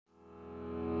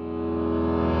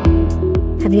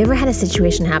Have you ever had a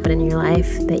situation happen in your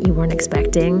life that you weren't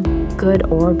expecting, good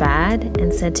or bad,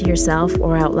 and said to yourself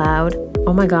or out loud,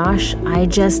 "Oh my gosh, I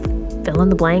just fill in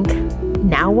the blank.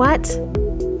 Now what?"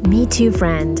 Me too,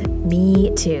 friend. Me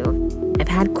too. I've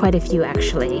had quite a few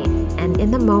actually, and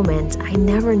in the moment, I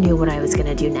never knew what I was going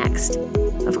to do next.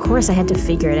 Of course, I had to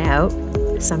figure it out,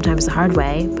 sometimes the hard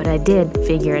way, but I did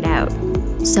figure it out.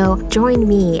 So join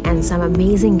me and some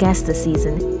amazing guests this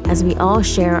season as we all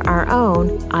share our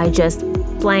own I just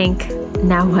blank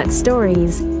now what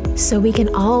stories, so we can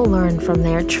all learn from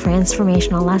their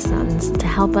transformational lessons to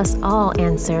help us all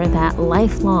answer that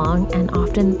lifelong and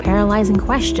often paralyzing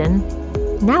question,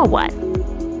 now what?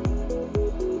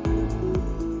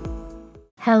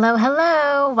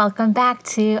 Hello. Welcome back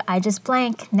to I Just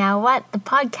Blank, Now What, the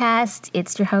podcast.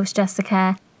 It's your host,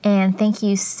 Jessica. And thank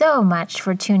you so much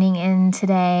for tuning in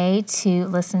today to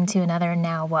listen to another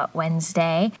Now What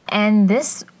Wednesday. And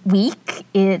this week,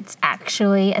 it's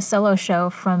actually a solo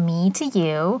show from me to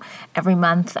you. Every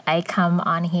month, I come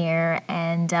on here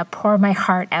and pour my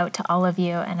heart out to all of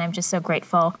you. And I'm just so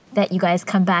grateful that you guys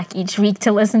come back each week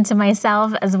to listen to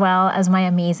myself as well as my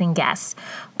amazing guests.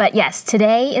 But yes,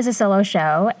 today is a solo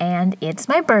show and it's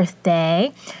my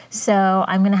birthday. So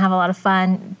I'm going to have a lot of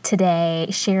fun today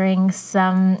sharing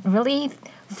some really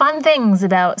fun things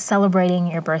about celebrating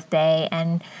your birthday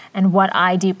and what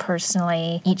I do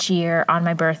personally each year on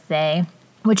my birthday,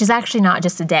 which is actually not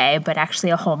just a day, but actually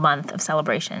a whole month of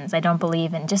celebrations. I don't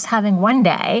believe in just having one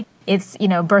day. It's,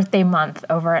 birthday month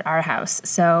over at our house.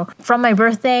 So from my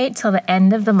birthday till the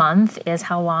end of the month is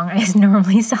how long I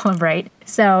normally celebrate.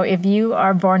 So if you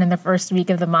are born in the first week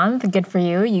of the month, good for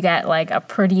you. You get like a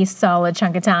pretty solid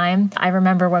chunk of time. I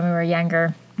remember when we were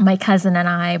younger, my cousin and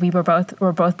I, we were both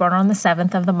born on the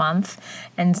 7th of the month.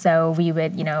 And so we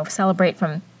would, celebrate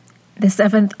from the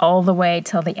 7th all the way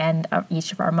till the end of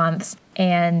each of our months.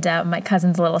 And my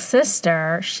cousin's little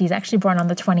sister, she's actually born on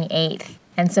the 28th.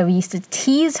 And so we used to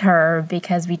tease her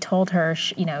because we told her,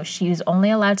 she was only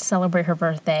allowed to celebrate her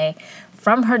birthday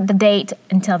from the date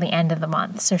until the end of the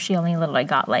month. So she only literally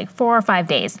got like 4 or 5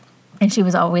 days. And she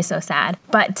was always so sad.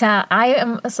 But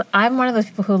I'm one of those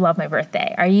people who love my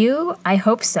birthday. Are you? I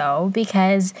hope so,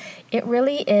 because it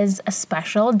really is a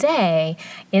special day.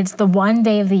 It's the one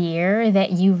day of the year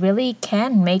that you really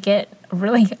can make it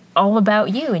really all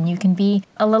about you. And you can be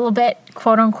a little bit,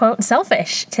 quote unquote,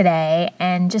 selfish today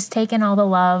and just take in all the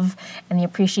love and the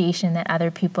appreciation that other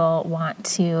people want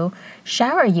to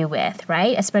shower you with,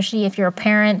 right? Especially if you're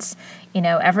parents,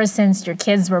 ever since your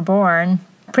kids were born,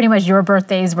 pretty much your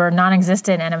birthdays were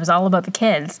non-existent and it was all about the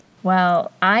kids.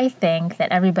 Well, I think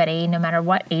that everybody, no matter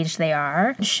what age they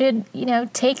are, should,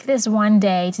 take this one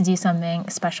day to do something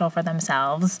special for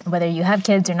themselves, whether you have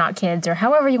kids or not kids, or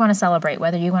however you want to celebrate,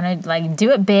 whether you want to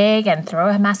do it big and throw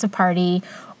a massive party,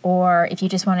 or if you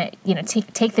just want to,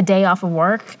 take the day off of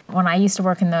work. When I used to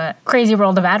work in the crazy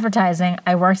world of advertising,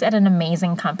 I worked at an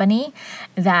amazing company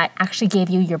that actually gave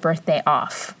you your birthday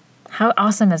off. How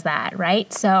awesome is that,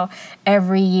 right? So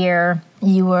every year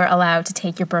you were allowed to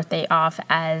take your birthday off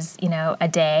as, a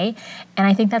day. And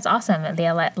I think that's awesome that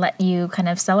they let you kind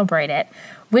of celebrate it,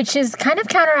 which is kind of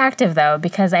counteractive though,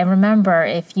 because I remember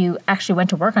if you actually went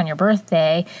to work on your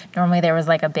birthday, normally there was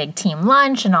like a big team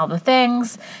lunch and all the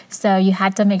things. So you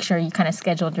had to make sure you kind of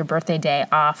scheduled your birthday day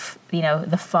off,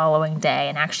 the following day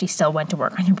and actually still went to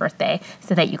work on your birthday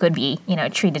so that you could be,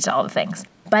 treated to all the things.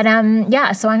 But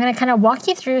so I'm going to kind of walk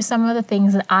you through some of the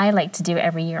things that I like to do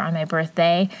every year on my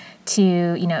birthday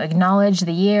to, acknowledge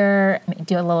the year,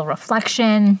 do a little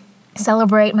reflection,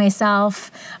 celebrate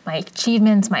myself, my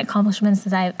achievements, my accomplishments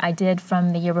that I did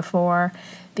from the year before.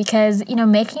 Because,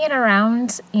 making it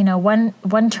around,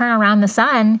 one turn around the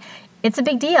sun, it's a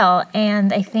big deal.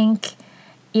 And I think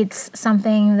it's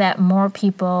something that more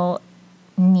people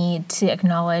need to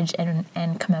acknowledge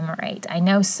and commemorate. I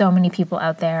know so many people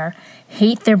out there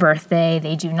hate their birthday.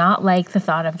 They do not like the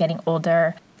thought of getting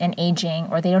older and aging,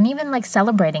 or they don't even like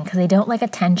celebrating because they don't like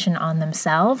attention on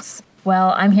themselves.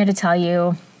 Well, I'm here to tell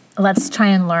you, let's try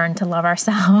and learn to love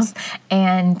ourselves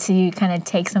and to kind of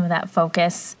take some of that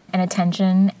focus and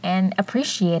attention and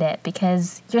appreciate it,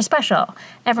 because you're special.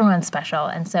 Everyone's special.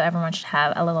 And so everyone should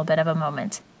have a little bit of a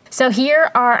moment. So here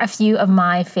are a few of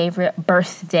my favorite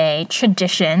birthday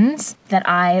traditions that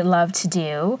I love to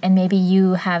do. And maybe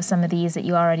you have some of these that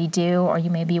you already do, or you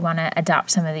maybe want to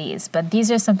adopt some of these. But these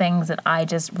are some things that I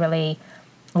just really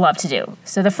love to do.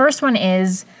 So the first one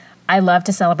is I love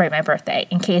to celebrate my birthday,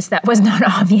 in case that was not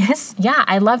obvious. Yeah,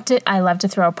 I love to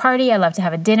throw a party. I love to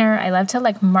have a dinner. I love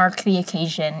to mark the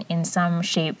occasion in some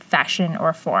shape, fashion,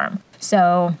 or form.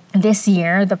 So this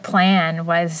year, the plan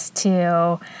was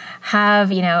to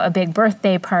have, a big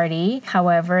birthday party.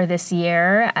 However, this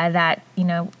year that,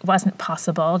 wasn't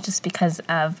possible just because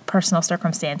of personal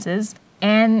circumstances.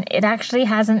 And it actually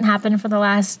hasn't happened for the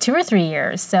last 2 or 3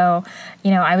 years. So,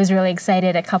 I was really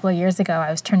excited. A couple of years ago, I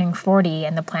was turning 40,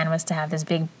 and the plan was to have this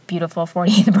big, beautiful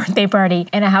 40th birthday party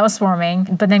and a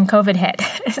housewarming. But then COVID hit,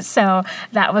 so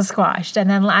that was squashed. And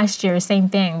then last year, same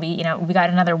thing. We got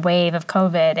another wave of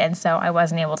COVID, and so I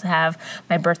wasn't able to have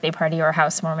my birthday party or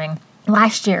housewarming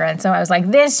last year. And so I was like,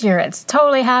 this year it's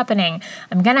totally happening.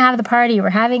 I'm going to have the party.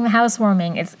 We're having the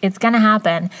housewarming. It's going to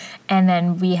happen. And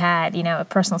then we had, a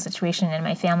personal situation in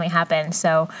my family happen.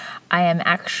 So I am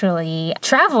actually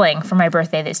traveling for my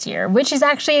birthday this year, which is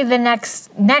actually the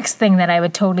next thing that I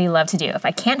would totally love to do. If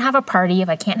I can't have a party, if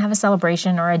I can't have a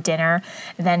celebration or a dinner,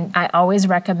 then I always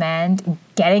recommend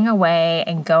getting away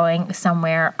and going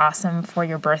somewhere awesome for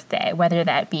your birthday, whether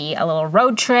that be a little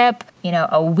road trip,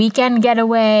 a weekend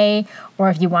getaway, or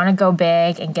if you want to go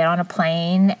big and get on a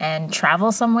plane and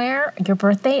travel somewhere. Your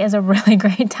birthday is a really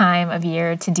great time of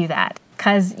year to do that,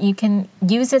 because you can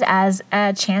use it as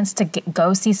a chance to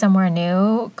go see somewhere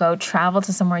new, go travel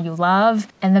to somewhere you love,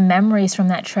 and the memories from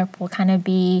that trip will kind of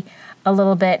be a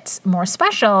little bit more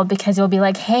special, because you'll be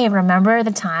like, hey, remember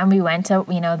the time we went to,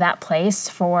 that place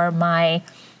for my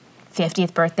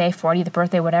 50th birthday, 40th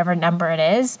birthday, whatever number it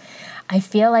is. I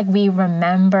feel like we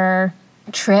remember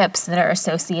trips that are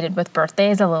associated with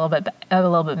birthdays a little bit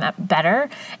better,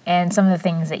 and some of the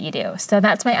things that you do. So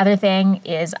that's my other thing,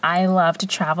 is I love to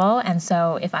travel. And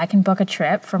so if I can book a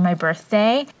trip for my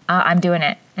birthday, I'm doing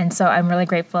it. And so I'm really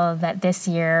grateful that this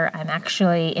year I'm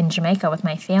actually in Jamaica with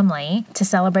my family to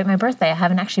celebrate my birthday. I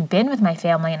haven't actually been with my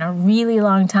family in a really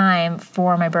long time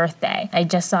for my birthday. I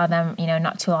just saw them,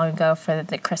 not too long ago for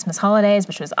the Christmas holidays,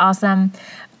 which was awesome.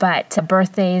 But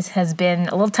birthdays has been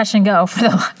a little touch and go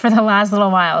for the last little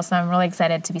while. So I'm really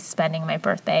excited to be spending my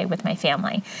birthday with my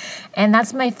family. And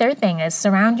that's my third thing, is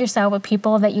surround yourself with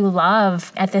people that you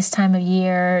love at this time of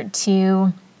year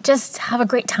to just have a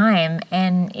great time.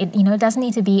 And it doesn't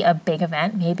need to be a big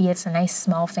event. Maybe it's a nice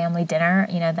small family dinner,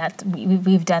 that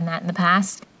we've done that in the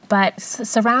past. But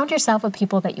surround yourself with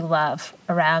people that you love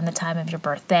around the time of your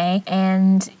birthday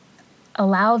and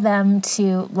allow them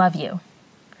to love you.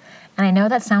 And I know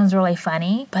that sounds really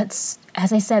funny, but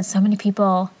as I said, so many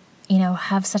people,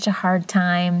 have such a hard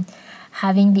time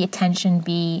having the attention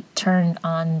be turned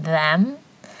on them.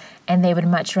 And they would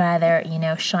much rather,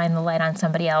 shine the light on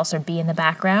somebody else or be in the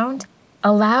background.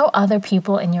 Allow other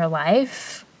people in your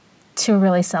life to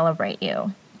really celebrate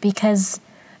you, because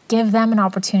give them an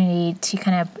opportunity to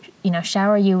kind of,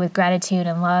 shower you with gratitude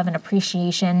and love and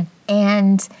appreciation,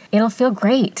 and it'll feel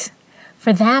great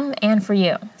for them and for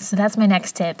you. So that's my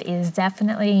next tip, is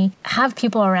definitely have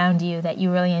people around you that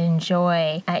you really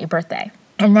enjoy at your birthday.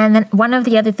 And then one of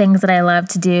the other things that I love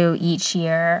to do each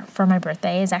year for my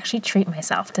birthday is actually treat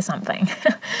myself to something.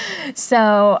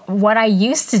 So what I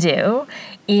used to do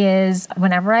is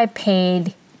whenever I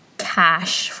paid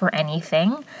cash for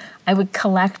anything, I would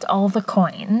collect all the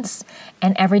coins,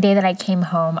 and every day that I came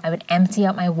home, I would empty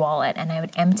out my wallet and I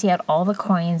would empty out all the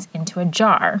coins into a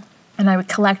jar. And I would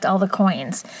collect all the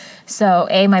coins. So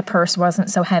A, my purse wasn't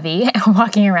so heavy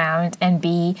walking around, and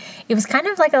B, it was kind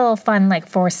of like a little fun,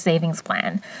 forced savings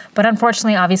plan. But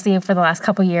unfortunately, obviously, for the last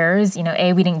couple years,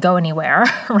 A, we didn't go anywhere,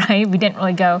 right? We didn't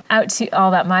really go out to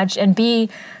all that much. And B,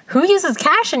 who uses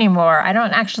cash anymore? I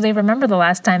don't actually remember the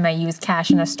last time I used cash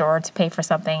in a store to pay for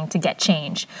something to get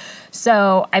change.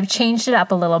 So I've changed it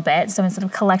up a little bit. So instead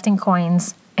of collecting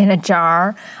coins in a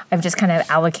jar, I've just kind of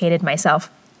allocated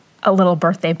myself a little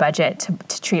birthday budget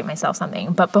to treat myself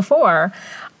something. But before,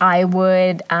 I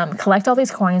would collect all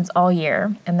these coins all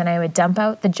year, and then I would dump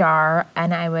out the jar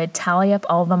and I would tally up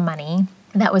all the money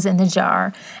that was in the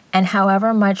jar. And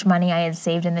however much money I had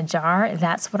saved in the jar,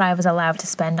 that's what I was allowed to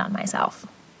spend on myself.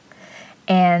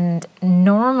 And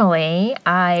normally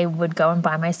I would go and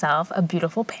buy myself a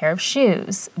beautiful pair of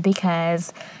shoes,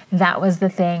 because that was the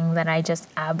thing that I just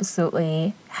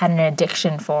absolutely had an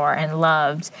addiction for and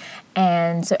loved.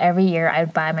 And so every year I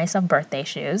would buy myself birthday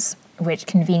shoes, which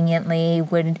conveniently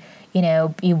would,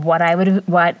 be what I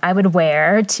would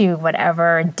wear to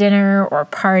whatever dinner or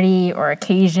party or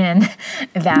occasion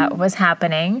that was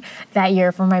happening that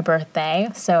year for my birthday.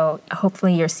 So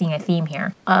hopefully you're seeing a theme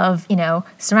here of,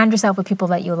 surround yourself with people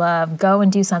that you love, go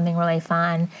and do something really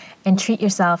fun and treat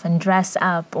yourself and dress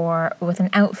up or with an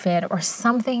outfit or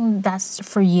something that's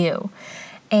for you.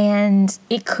 And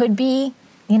it could be,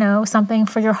 something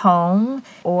for your home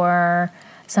or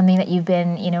something that you've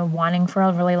been, wanting for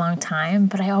a really long time.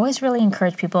 But I always really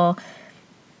encourage people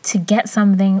to get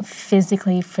something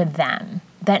physically for them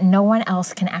that no one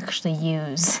else can actually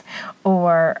use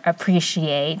or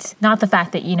appreciate. Not the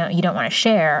fact that, you don't want to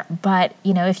share, but,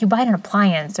 if you buy an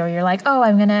appliance or you're like, oh,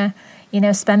 I'm going to,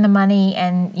 spend the money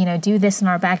and, do this in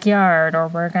our backyard, or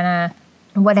we're going to,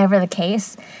 whatever the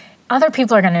case, other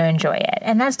people are going to enjoy it.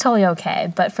 And that's totally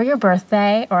okay. But for your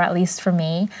birthday, or at least for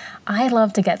me, I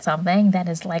love to get something that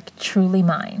is like truly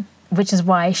mine, which is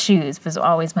why shoes was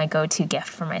always my go-to gift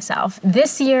for myself.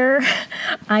 This year,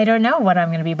 I don't know what I'm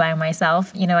going to be buying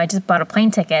myself. I just bought a plane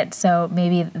ticket, so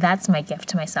maybe that's my gift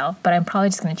to myself. But I'm probably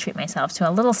just going to treat myself to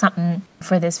a little something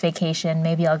for this vacation.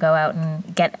 Maybe I'll go out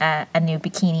and get a new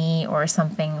bikini or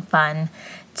something fun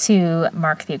to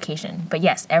mark the occasion. But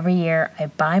yes, every year I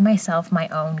buy myself my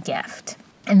own gift.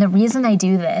 And the reason I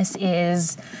do this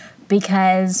is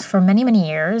because for many, many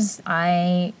years,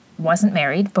 I wasn't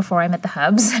married before I met the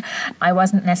Hubs. I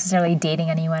wasn't necessarily dating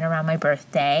anyone around my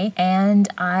birthday, and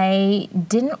I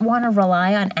didn't want to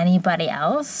rely on anybody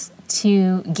else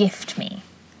to gift me.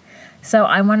 So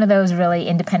I'm one of those really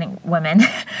independent women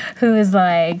who is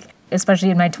like, especially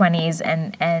in my 20s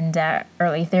and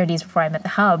early 30s before I met the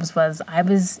Hubs, I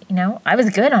was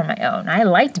good on my own. I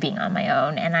liked being on my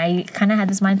own, and I kind of had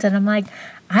this mindset. I'm like,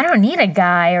 I don't need a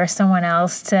guy or someone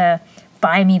else to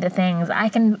buy me the things.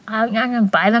 I'm gonna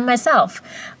buy them myself.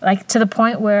 Like, to the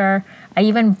point where I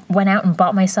even went out and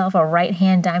bought myself a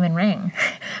right-hand diamond ring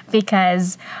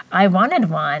because I wanted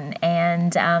one.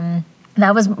 And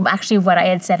that was actually what I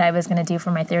had said I was going to do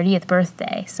for my 30th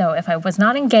birthday. So if I was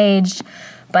not engaged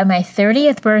by my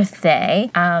 30th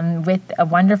birthday with a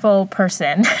wonderful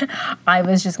person, I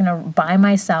was just going to buy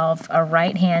myself a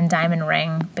right-hand diamond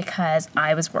ring because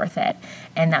I was worth it.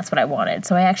 And that's what I wanted.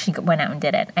 So I actually went out and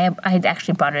did it. I had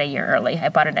actually bought it a year early. I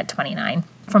bought it at 29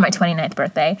 for my 29th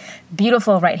birthday.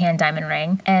 Beautiful right-hand diamond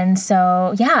ring. And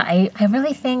so, yeah, I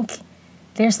really think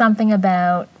there's something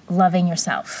about loving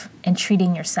yourself and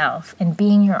treating yourself and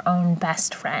being your own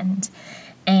best friend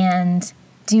and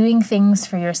doing things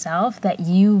for yourself that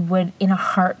you would in a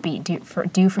heartbeat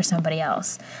do for somebody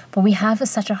else. But we have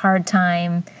such a hard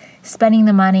time spending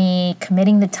the money,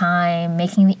 committing the time,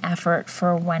 making the effort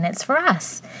for when it's for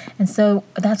us. And so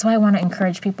that's why I want to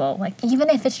encourage people, like, even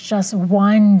if it's just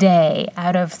one day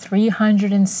out of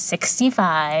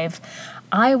 365,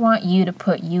 I want you to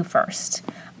put you first.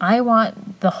 I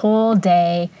want the whole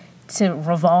day to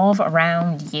revolve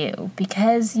around you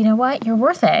because you know what? You're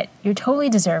worth it. You totally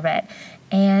deserve it.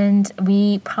 And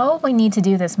we probably need to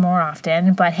do this more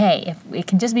often, but hey, if it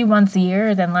can just be once a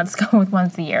year, then let's go with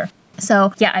once a year.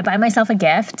 So yeah, I buy myself a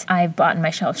gift. I've bought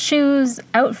myself shoes,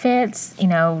 outfits,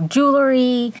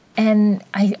 jewelry, and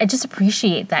I just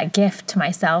appreciate that gift to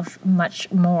myself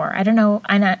much more. I don't know,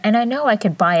 and I know I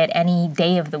could buy it any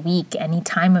day of the week, any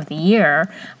time of the year.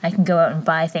 I can go out and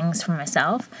buy things for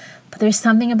myself. But there's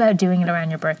something about doing it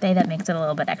around your birthday that makes it a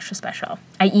little bit extra special.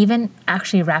 I even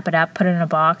actually wrap it up, put it in a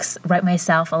box, write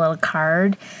myself a little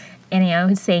card,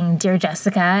 and saying Dear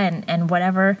Jessica and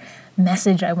whatever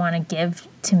message I want to give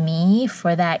to me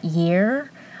for that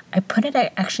year. I put it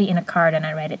actually in a card and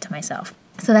I write it to myself.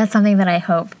 So that's something that I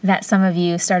hope that some of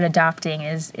you start adopting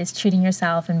is treating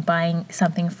yourself and buying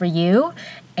something for you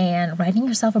and writing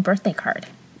yourself a birthday card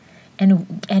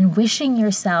and wishing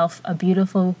yourself a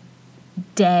beautiful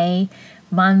day,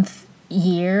 month,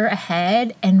 year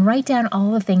ahead, and write down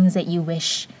all the things that you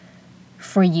wish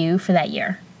for you for that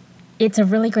year. It's a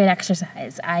really great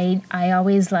exercise. I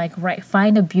always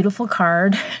find a beautiful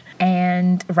card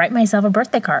and write myself a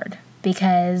birthday card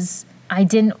because I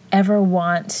didn't ever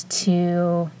want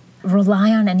to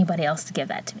rely on anybody else to give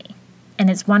that to me. And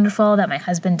it's wonderful that my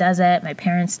husband does it, my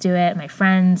parents do it, my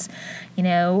friends,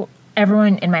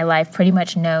 everyone in my life pretty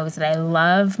much knows that I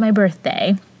love my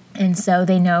birthday. And so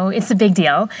they know it's a big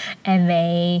deal and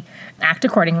they act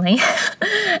accordingly.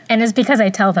 And it's because I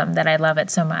tell them that I love it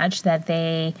so much that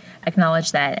they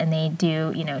acknowledge that and they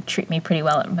do, treat me pretty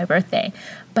well at my birthday.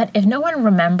 But if no one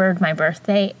remembered my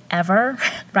birthday ever,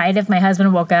 right? If my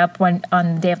husband woke up on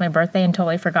the day of my birthday and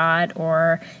totally forgot,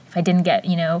 or if I didn't get,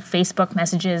 Facebook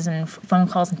messages and phone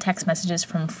calls and text messages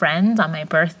from friends on my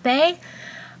birthday,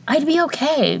 I'd be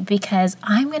okay because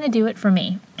I'm going to do it for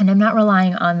me. And I'm not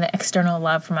relying on the external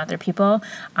love from other people.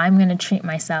 I'm going to treat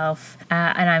myself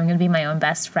and I'm going to be my own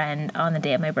best friend on the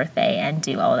day of my birthday and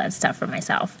do all of that stuff for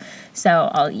myself.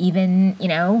 So I'll even,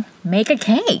 make a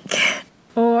cake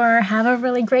or have a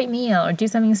really great meal or do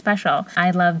something special.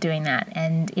 I love doing that.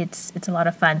 And it's a lot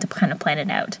of fun to kind of plan it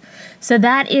out. So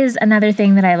that is another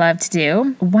thing that I love to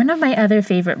do. One of my other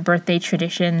favorite birthday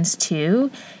traditions too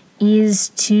is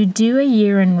to do a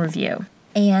year in review.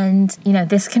 And,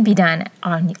 this can be done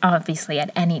on obviously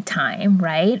at any time,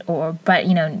 right? But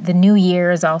the new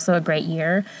year is also a great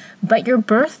year, but your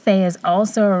birthday is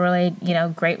also a really,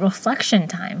 great reflection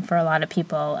time for a lot of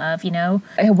people of,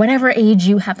 whatever age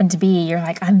you happen to be, you're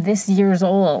like, I'm this year's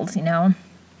old,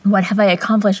 what have I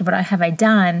accomplished? What have I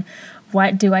done?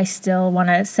 What do I still want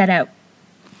to set out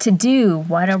to do?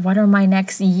 What are my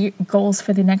next goals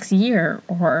for the next year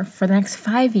or for the next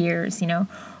 5 years?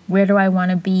 Where do I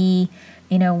want to be,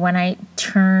 when I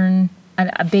turn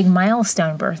a big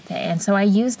milestone birthday? And so I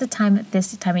use this time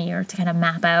of year to kind of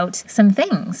map out some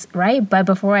things, right? But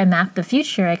before I map the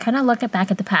future, I kind of look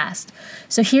back at the past.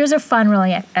 So here's a fun,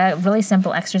 really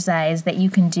simple exercise that you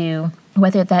can do,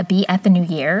 whether that be at the new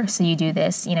year, so you do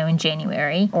this, in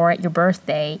January, or at your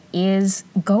birthday, is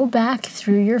go back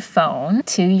through your phone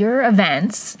to your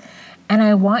events, and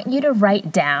I want you to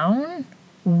write down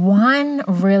one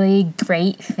really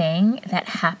great thing that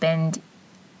happened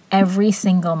every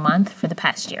single month for the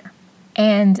past year.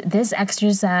 And this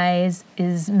exercise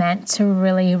is meant to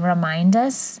really remind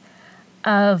us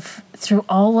of, through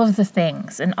all of the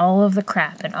things and all of the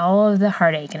crap and all of the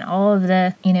heartache and all of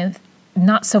the,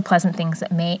 not so pleasant things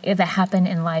that happen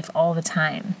in life all the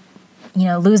time.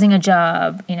 Losing a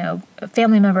job, a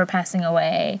family member passing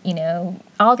away,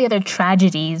 all the other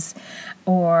tragedies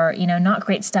or, not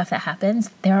great stuff that happens.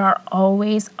 There are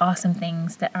always awesome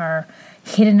things that are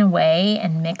hidden away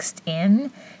and mixed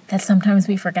in that sometimes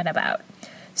we forget about.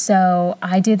 So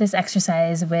I do this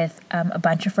exercise with a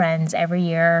bunch of friends every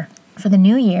year for the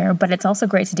new year, but it's also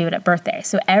great to do it at birthday.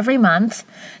 So every month,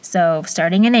 so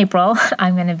starting in April,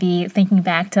 I'm going to be thinking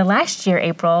back to last year,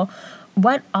 April.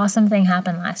 What awesome thing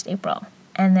happened last April?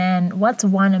 And then what's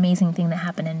one amazing thing that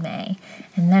happened in May?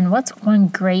 And then what's one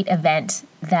great event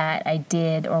that I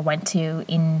did or went to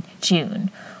in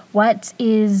June? What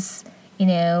is,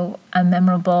 a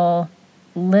memorable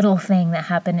little thing that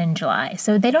happened in July?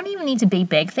 So they don't even need to be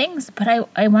big things, but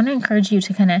I want to encourage you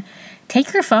to kind of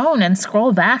take your phone and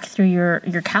scroll back through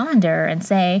your calendar and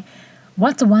say,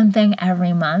 what's one thing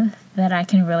every month that I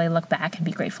can really look back and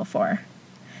be grateful for?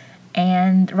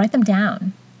 And write them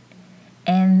down.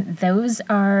 And those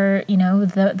are,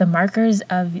 the markers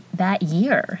of that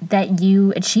year that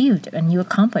you achieved and you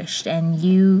accomplished and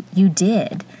you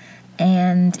did.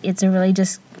 And it's a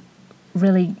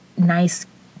really nice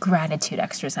gratitude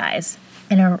exercise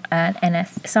and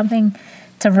something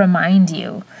to remind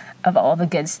you of all the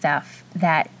good stuff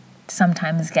that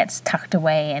sometimes gets tucked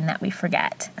away and that we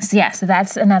forget. So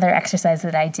that's another exercise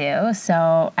that I do.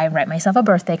 So I write myself a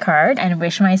birthday card and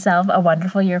wish myself a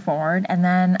wonderful year forward. And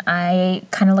then I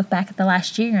kind of look back at the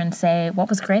last year and say, what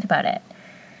was great about it?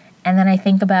 And then I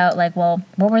think about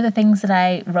what were the things that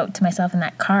I wrote to myself in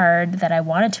that card that I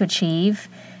wanted to achieve,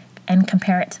 and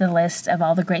compare it to the list of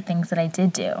all the great things that I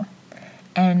did do.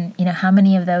 And, how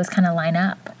many of those kind of line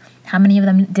up? How many of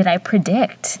them did I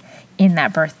predict in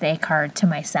that birthday card to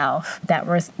myself that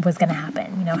was going to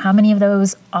happen? How many of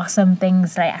those awesome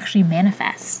things did I actually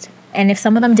manifest? And if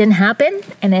some of them didn't happen,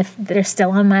 and if they're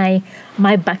still on my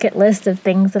bucket list of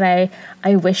things that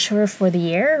I wish for the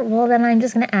year, well, then I'm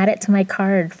just going to add it to my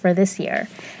card for this year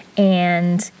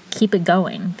and keep it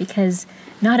going, because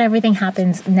not everything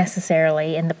happens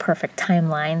necessarily in the perfect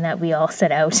timeline that we all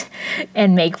set out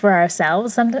and make for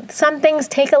ourselves. Some things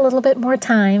take a little bit more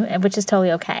time, which is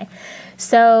totally okay.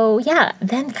 So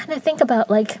then kind of think about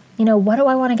what do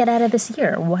I want to get out of this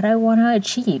year? What do I want to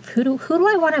achieve? Who do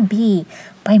I want to be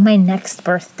by my next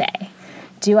birthday?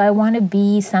 Do I want to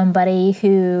be somebody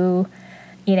who,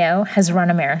 has run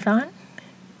a marathon?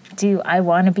 Do I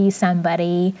want to be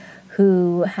somebody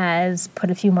who has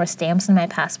put a few more stamps in my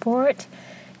passport?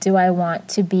 Do I want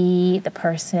to be the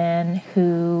person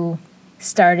who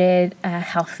started a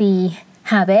healthy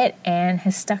habit and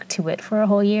has stuck to it for a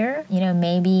whole year?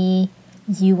 Maybe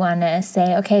you want to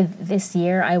say, okay, this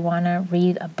year I want to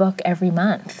read a book every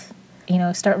month.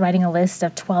 Start writing a list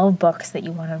of 12 books that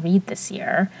you want to read this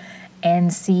year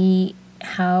and see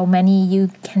how many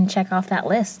you can check off that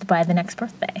list by the next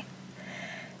birthday.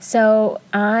 So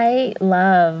I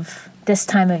love this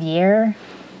time of year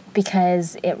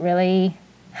because it really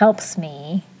helps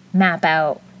me map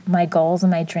out my goals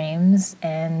and my dreams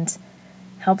and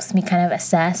helps me kind of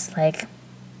assess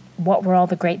what were all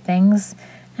the great things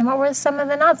and what were some of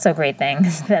the not so great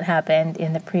things that happened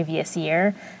in the previous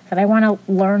year that I want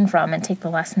to learn from and take the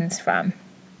lessons from.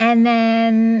 And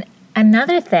then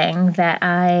another thing that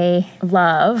I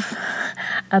love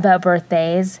about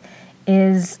birthdays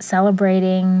is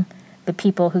celebrating the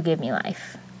people who give me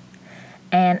life.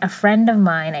 And a friend of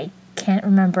mine, I can't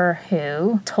remember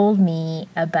who, told me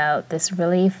about this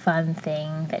really fun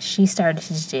thing that she started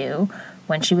to do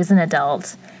when she was an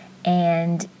adult.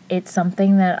 And it's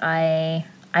something that I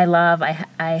love.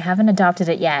 I haven't adopted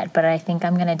it yet, but I think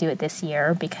I'm going to do it this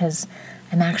year because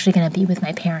I'm actually going to be with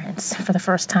my parents for the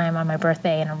first time on my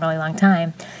birthday in a really long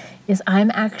time.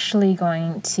 I'm actually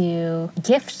going to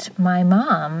gift my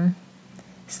mom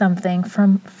something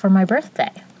for my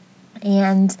birthday.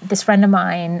 And this friend of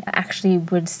mine actually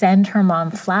would send her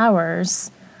mom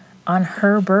flowers on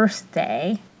her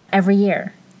birthday every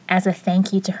year as a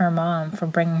thank you to her mom for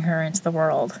bringing her into the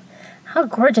world. How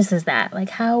gorgeous is that? Like,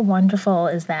 how wonderful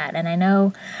is that? And I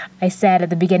know I said at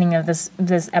the beginning of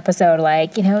this episode,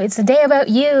 like, it's a day about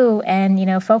you, and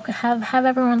have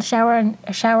everyone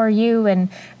shower you and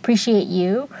appreciate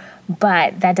you.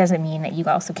 But that doesn't mean that you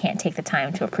also can't take the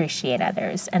time to appreciate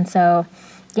others. And so,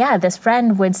 yeah, this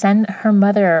friend would send her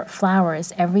mother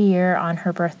flowers every year on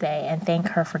her birthday and thank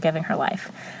her for giving her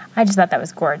life. I just thought that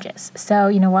was gorgeous. So,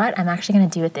 you know what? I'm actually going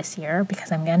to do it this year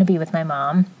because I'm going to be with my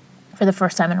mom for the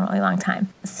first time in a really long time.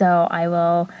 So I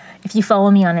will, if you follow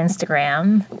me on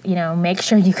Instagram, make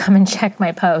sure you come and check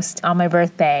my post on my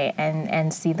birthday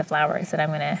and see the flowers that I'm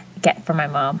going to get for my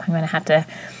mom. I'm going to have to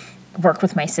work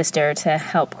with my sister to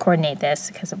help coordinate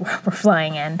this because we're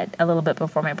flying in a little bit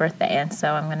before my birthday. And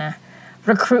so I'm going to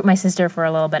recruit my sister for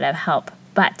a little bit of help.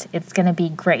 But it's going to be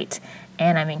great,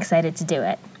 and I'm excited to do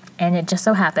it. And it just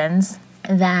so happens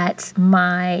that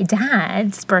my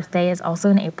dad's birthday is also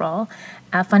in April.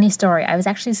 A funny story, I was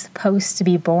actually supposed to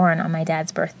be born on my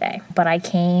dad's birthday, but I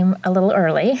came a little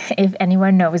early. If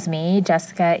anyone knows me,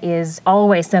 Jessica is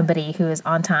always somebody who is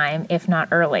on time, if not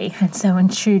early. And so in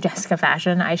true Jessica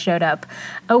fashion, I showed up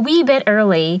a wee bit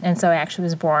early, and so I actually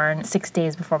was born 6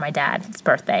 days before my dad's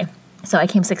birthday. So I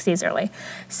came 6 days early.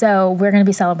 So we're going to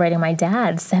be celebrating my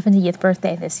dad's 70th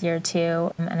birthday this year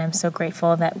too. And I'm so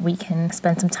grateful that we can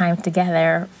spend some time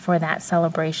together for that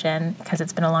celebration because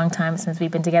it's been a long time since we've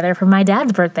been together for my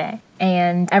dad's birthday.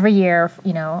 And every year,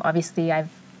 obviously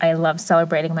I love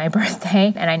celebrating my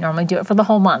birthday, and I normally do it for the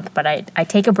whole month. But I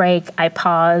take a break, I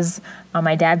pause on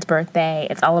my dad's birthday.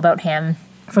 It's all about him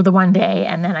for the one day.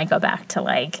 And then I go back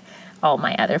to all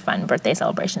my other fun birthday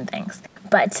celebration things.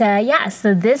 But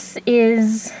so this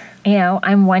is,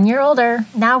 I'm 1 year older.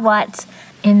 Now what?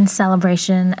 In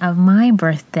celebration of my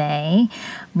birthday,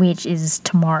 which is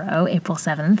tomorrow, April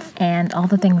 7th, and all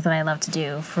the things that I love to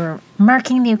do for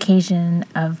marking the occasion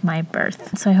of my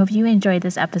birth. So I hope you enjoyed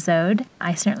this episode.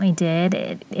 I certainly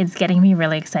did. It's getting me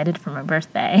really excited for my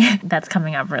birthday. That's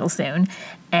coming up real soon.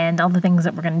 And all the things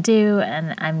that we're going to do,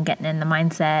 and I'm getting in the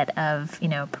mindset of,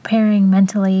 preparing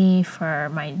mentally for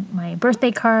my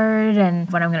birthday card and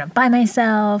what I'm going to buy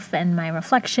myself and my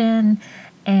reflection.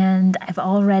 And I've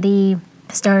already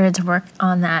started to work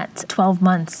on that 12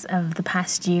 months of the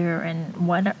past year and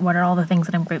what are all the things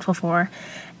that I'm grateful for.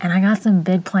 And I got some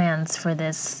big plans for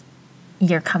this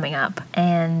year coming up,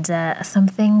 and some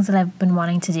things that I've been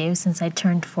wanting to do since I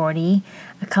turned 40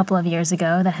 a couple of years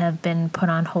ago that have been put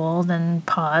on hold and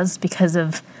paused because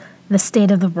of the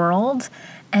state of the world.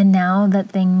 And now that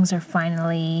things are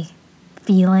finally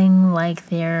feeling like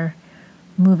they're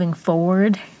moving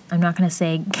forward, I'm not going to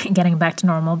say getting back to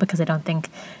normal because I don't think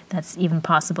that's even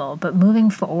possible. But moving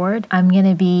forward, I'm going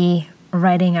to be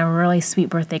writing a really sweet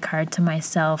birthday card to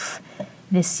myself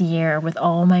this year with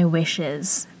all my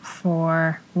wishes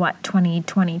for what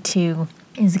 2022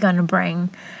 is going to bring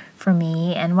for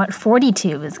me and what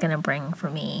 42 is going to bring for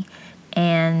me.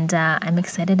 And I'm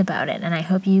excited about it. And I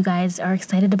hope you guys are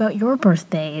excited about your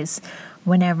birthdays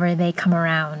whenever they come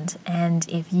around. And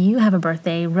if you have a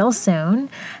birthday real soon,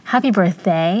 happy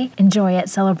birthday. Enjoy it,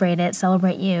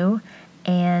 celebrate you.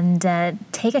 And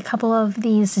take a couple of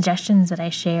these suggestions that I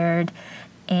shared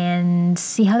and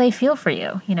see how they feel for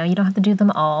you. You don't have to do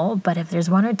them all, but if there's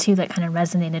one or two that kind of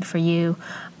resonated for you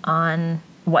on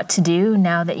what to do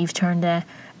now that you've turned a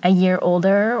year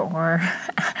older or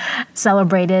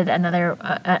celebrated another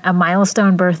a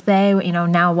milestone birthday,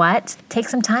 now what? Take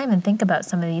some time and think about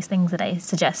some of these things that I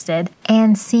suggested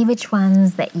and see which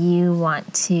ones that you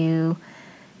want to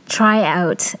try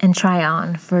out and try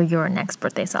on for your next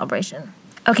birthday celebration.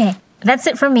 Okay, that's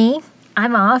it from me.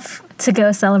 I'm off to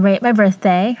go celebrate my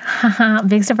birthday.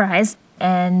 Big surprise.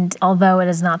 And although it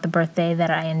is not the birthday that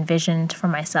I envisioned for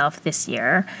myself this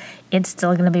year, it's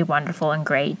still going to be wonderful and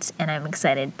great. And I'm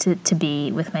excited to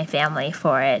be with my family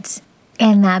for it.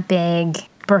 And that big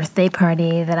birthday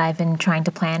party that I've been trying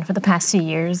to plan for the past 2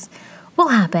 years will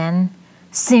happen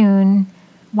soon,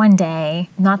 one day,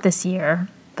 not this year,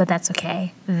 but that's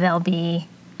okay. There'll be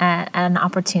an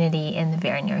opportunity in the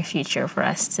very near future for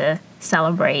us to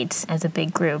celebrate as a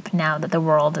big group now that the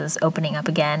world is opening up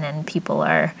again and people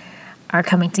are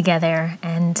coming together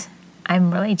and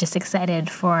I'm really just excited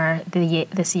for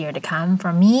this year to come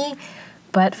for me,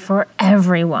 but for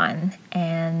everyone.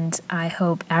 And I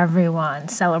hope everyone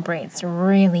celebrates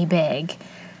really big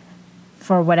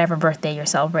for whatever birthday you're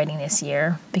celebrating this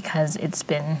year, because it's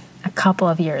been a couple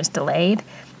of years delayed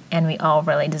and we all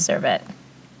really deserve it.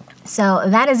 So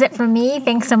that is it from me.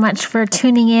 Thanks so much for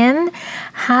tuning in.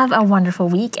 Have a wonderful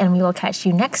week, and we will catch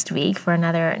you next week for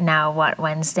another Now What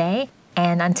Wednesday.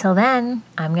 And until then,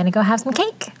 I'm going to go have some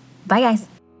cake. Bye, guys.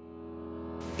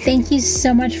 Thank you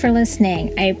so much for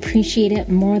listening. I appreciate it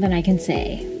more than I can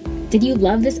say. Did you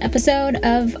love this episode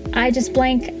of I Just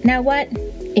Blank Now What?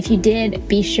 If you did,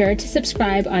 be sure to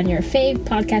subscribe on your fave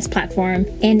podcast platform.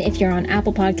 And if you're on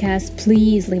Apple Podcasts,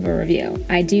 please leave a review.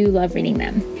 I do love reading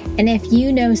them. And if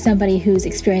you know somebody who's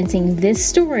experiencing this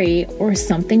story or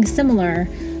something similar,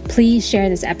 please share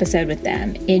this episode with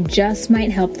them. It just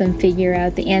might help them figure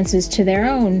out the answers to their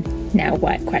own now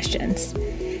what questions.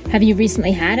 Have you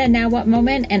recently had a now what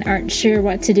moment and aren't sure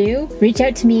what to do? Reach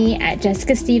out to me at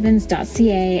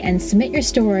jessicastevens.ca and submit your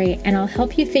story, and I'll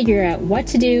help you figure out what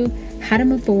to do, how to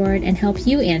move forward, and help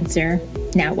you answer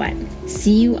now what.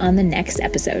 See you on the next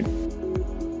episode.